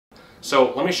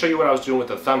So let me show you what I was doing with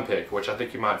the Thumbpick, which I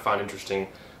think you might find interesting.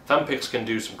 Thumbpicks can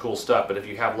do some cool stuff, but if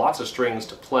you have lots of strings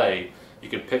to play, you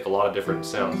can pick a lot of different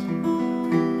sounds.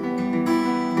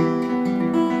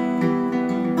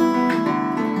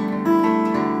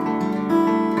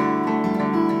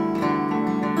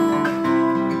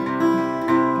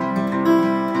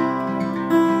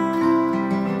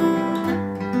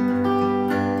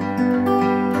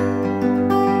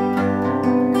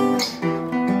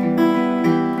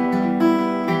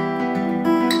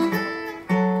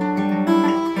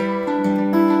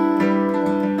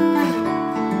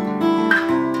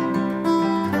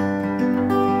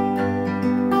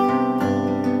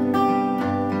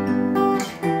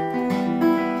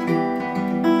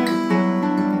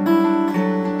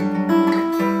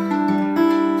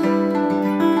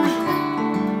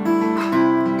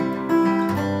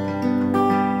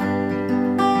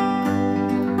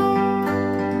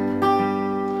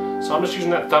 So I'm just using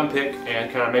that Thumbpick and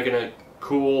kind of making a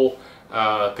cool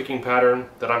picking pattern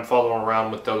that I'm following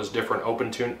around with those different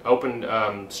open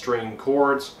string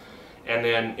chords, and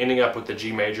then ending up with the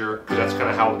G major, because that's kind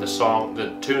of how the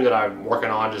tune that I'm working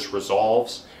on just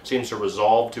seems to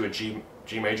resolve to a G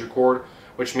major chord,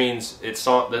 which means it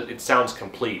sounds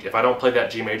complete. If I don't play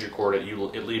that G major chord,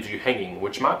 it leaves you hanging,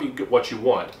 which might be what you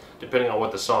want, depending on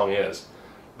what the song is.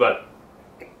 But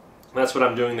that's what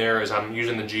I'm doing there, is I'm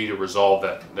using the G to resolve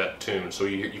that tune. So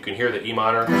you can hear the E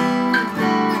minor,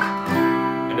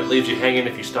 and it leaves you hanging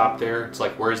if you stop there. It's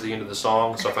like, where's the end of the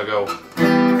song? So if I go,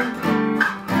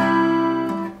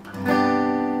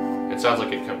 it sounds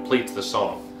like it completes the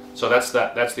song. So that's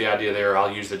the idea there. I'll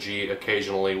use the G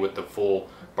occasionally with the full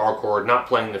bar chord, not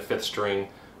playing the 5th string,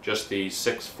 just the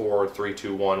 6, 4, 3,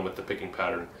 2, 1 with the picking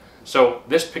pattern. So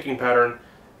this picking pattern,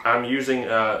 I'm using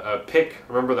a pick.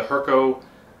 Remember the Herco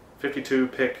 52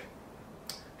 pick,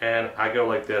 and I go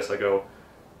like this. I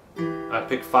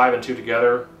pick 5 and 2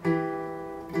 together,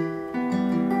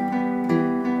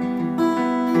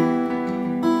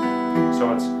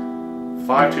 so it's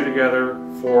 5, 2 together,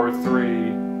 4,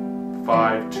 3,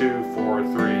 5, 2, 4,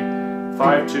 3,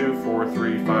 5, 2, 4,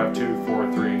 3, 5, 2,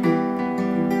 4, 3.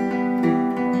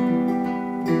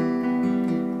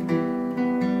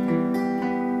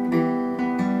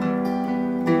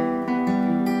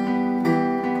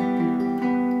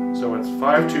 So it's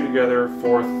 5, 2 together,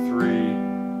 4,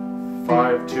 3,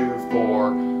 5, 2,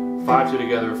 4, 5, 2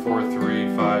 together, 4,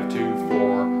 3, 5, 2,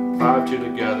 4, 5, 2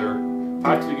 together,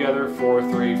 5, 2 together, 4,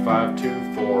 3, 5,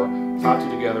 2, 4, 5, 2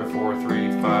 together, 4,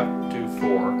 3, 5, 2,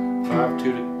 4, 5,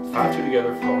 2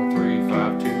 together, 4, 3,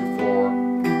 5, 2, 4.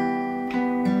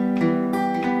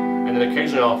 And then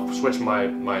occasionally I'll switch my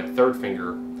 3rd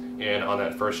finger in on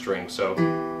that 1st string. So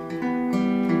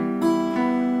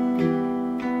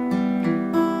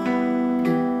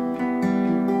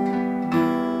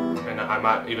I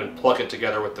might even pluck it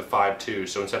together with the 5-2.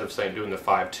 So instead of doing the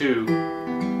 5-2,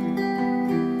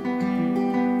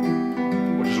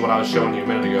 which is what I was showing you a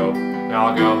minute ago, now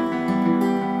I'll go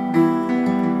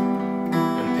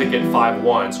and pick it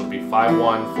 5-1. So it'll be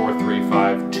 5-1, 4-3,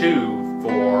 5-2,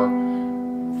 4,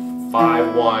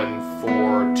 5-1,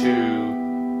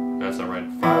 4-2. That's not right.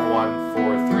 5-1,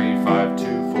 4-3,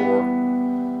 5-2, 4,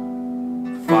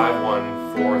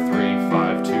 5-1, 4-3,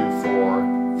 5-2,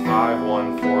 4. 5,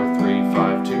 1, 4, 3,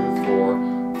 5, 2,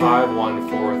 4, 5, 1,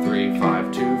 4, 3,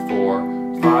 5, 2,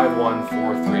 4, 5, 1,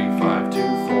 4, 3, 5,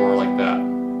 2, 4, like that.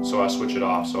 So I switch it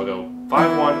off. So I go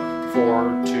 5, 1,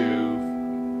 4,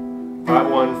 2,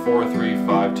 5, 1, 4, 3,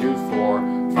 5, 2, 4,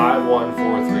 5, 1,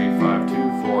 4, 3, 5, 2,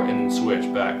 4, and then switch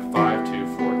back 5, 2,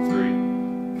 4,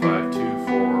 3, 5, 2,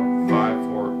 4, 5,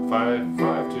 4, 5,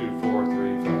 5, 2, 4,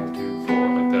 3, 5, 2, 4,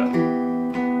 like that.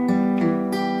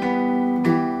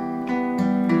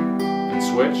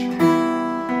 Switch.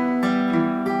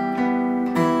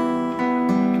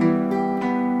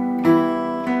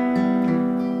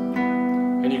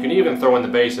 And you can even throw in the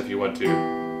bass if you want to,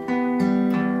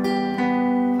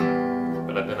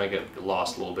 but then I get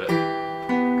lost a little bit. So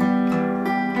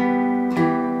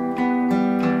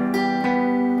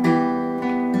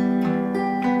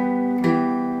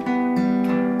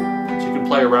you can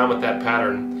play around with that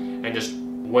pattern, and just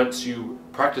once you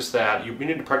practice that, you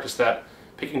need to practice that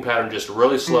picking pattern just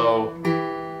really slow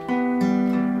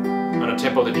on a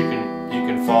tempo that you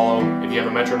can follow. If you have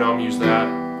a metronome, use that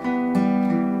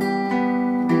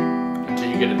until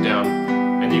you get it down.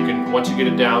 And you can, once you get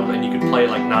it down, and you can play it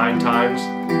like 9 times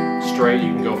straight,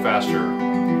 you can go faster.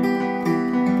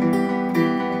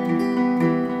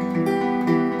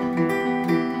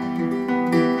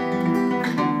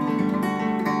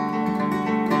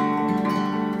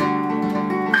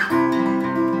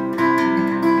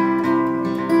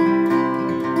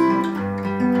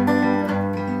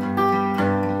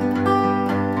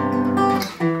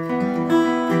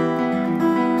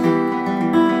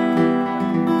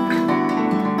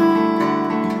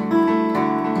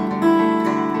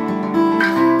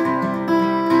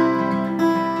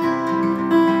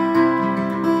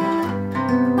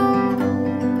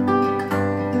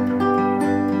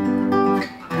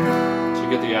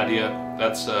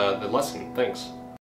 that's the lesson. Thanks.